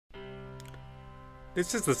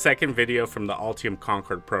This is the second video from the Altium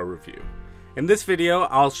Concord Pro review. In this video,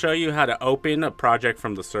 I'll show you how to open a project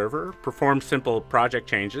from the server, perform simple project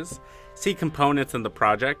changes, see components in the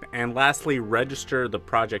project, and lastly, register the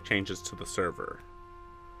project changes to the server.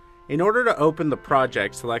 In order to open the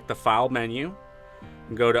project, select the File menu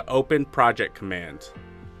and go to Open Project command.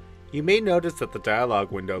 You may notice that the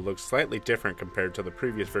dialog window looks slightly different compared to the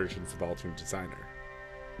previous versions of Altium Designer.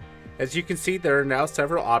 As you can see, there are now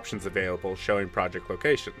several options available showing project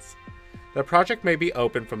locations. The project may be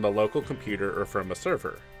opened from the local computer or from a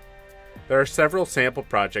server. There are several sample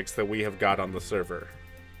projects that we have got on the server.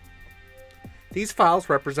 These files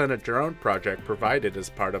represent a drone project provided as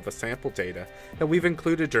part of a sample data that we've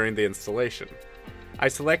included during the installation. I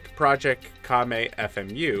select Project Kame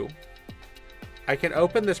FMU. I can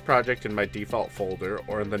open this project in my default folder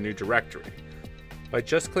or in the new directory. By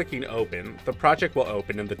just clicking Open, the project will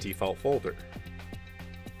open in the default folder.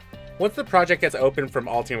 Once the project gets opened from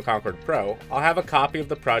Altium Concord Pro, I'll have a copy of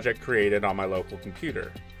the project created on my local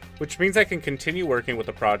computer, which means I can continue working with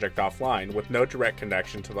the project offline with no direct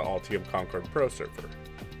connection to the Altium Concord Pro server.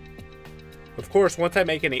 Of course, once I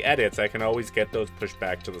make any edits, I can always get those pushed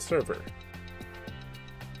back to the server.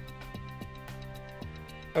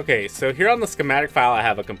 Okay, so here on the schematic file I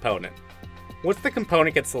have a component. Once the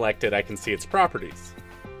component gets selected, I can see its properties.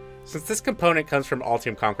 Since this component comes from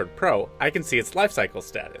Altium Concord Pro, I can see its lifecycle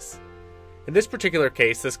status. In this particular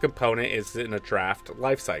case, this component is in a draft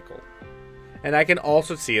lifecycle, and I can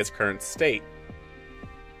also see its current state.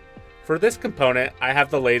 For this component, I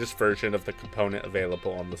have the latest version of the component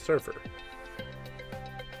available on the server.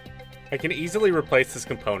 I can easily replace this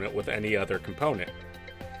component with any other component.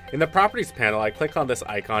 In the Properties panel, I click on this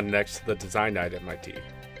icon next to the Design Item ID.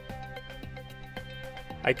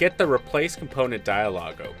 I get the Replace Component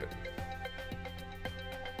dialog open.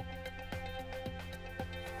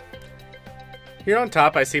 Here on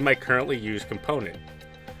top, I see my currently used component.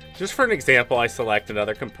 Just for an example, I select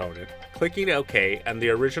another component, clicking OK, and the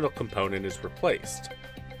original component is replaced.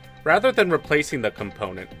 Rather than replacing the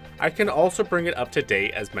component, I can also bring it up to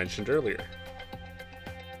date as mentioned earlier.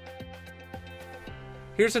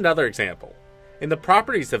 Here's another example. In the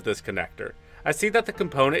properties of this connector, I see that the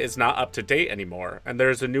component is not up to date anymore, and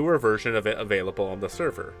there is a newer version of it available on the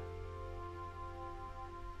server.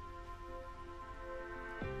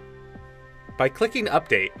 By clicking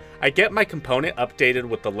Update, I get my component updated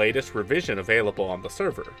with the latest revision available on the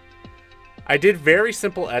server. I did very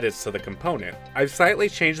simple edits to the component. I've slightly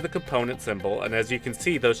changed the component symbol, and as you can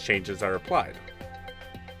see, those changes are applied.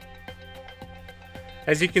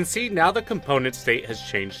 As you can see, now the component state has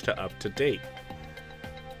changed to up to date.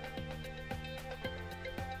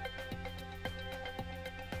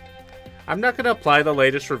 I'm not going to apply the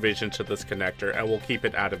latest revision to this connector and will keep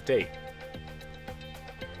it out of date.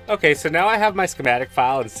 Okay, so now I have my schematic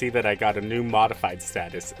file and see that I got a new modified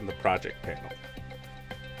status in the project panel.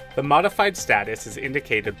 The modified status is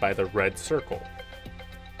indicated by the red circle.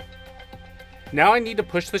 Now I need to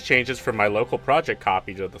push the changes from my local project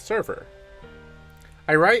copy to the server.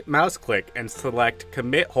 I right mouse click and select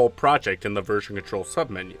Commit Whole Project in the version control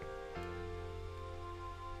submenu.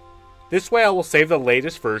 This way I will save the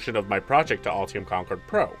latest version of my project to Altium Concord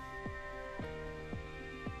Pro.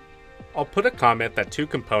 I'll put a comment that two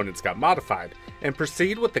components got modified and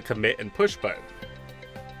proceed with the commit and push button.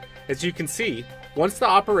 As you can see, once the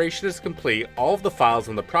operation is complete, all of the files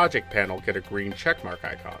in the project panel get a green checkmark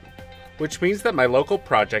icon, which means that my local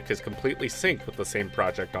project is completely synced with the same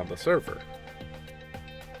project on the server.